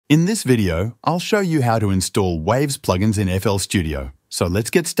In this video, I'll show you how to install Waves plugins in FL Studio. So let's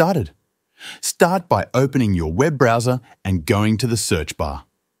get started. Start by opening your web browser and going to the search bar.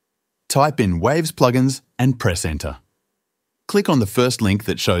 Type in Waves plugins and press enter. Click on the first link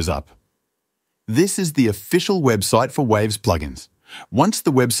that shows up. This is the official website for Waves plugins. Once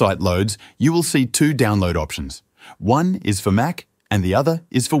the website loads, you will see two download options. One is for Mac and the other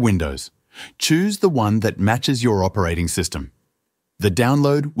is for Windows. Choose the one that matches your operating system. The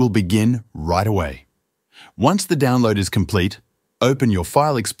download will begin right away. Once the download is complete, open your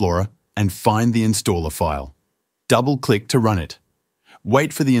File Explorer and find the installer file. Double-click to run it.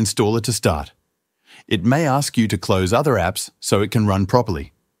 Wait for the installer to start. It may ask you to close other apps so it can run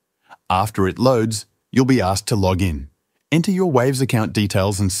properly. After it loads, you'll be asked to log in. Enter your Waves account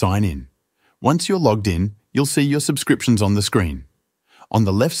details and sign in. Once you're logged in, you'll see your subscriptions on the screen. On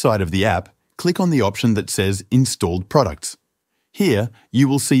the left side of the app, click on the option that says Installed Products. Here, you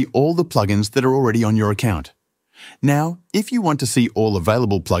will see all the plugins that are already on your account. Now, if you want to see all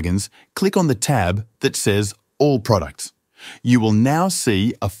available plugins, click on the tab that says All Products. You will now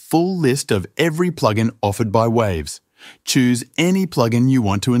see a full list of every plugin offered by Waves. Choose any plugin you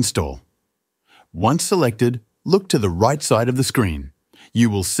want to install. Once selected, look to the right side of the screen. You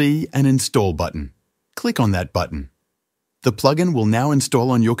will see an Install button. Click on that button. The plugin will now install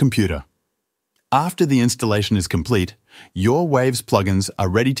on your computer. After the installation is complete, your Waves plugins are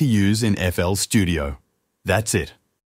ready to use in FL Studio. That's it.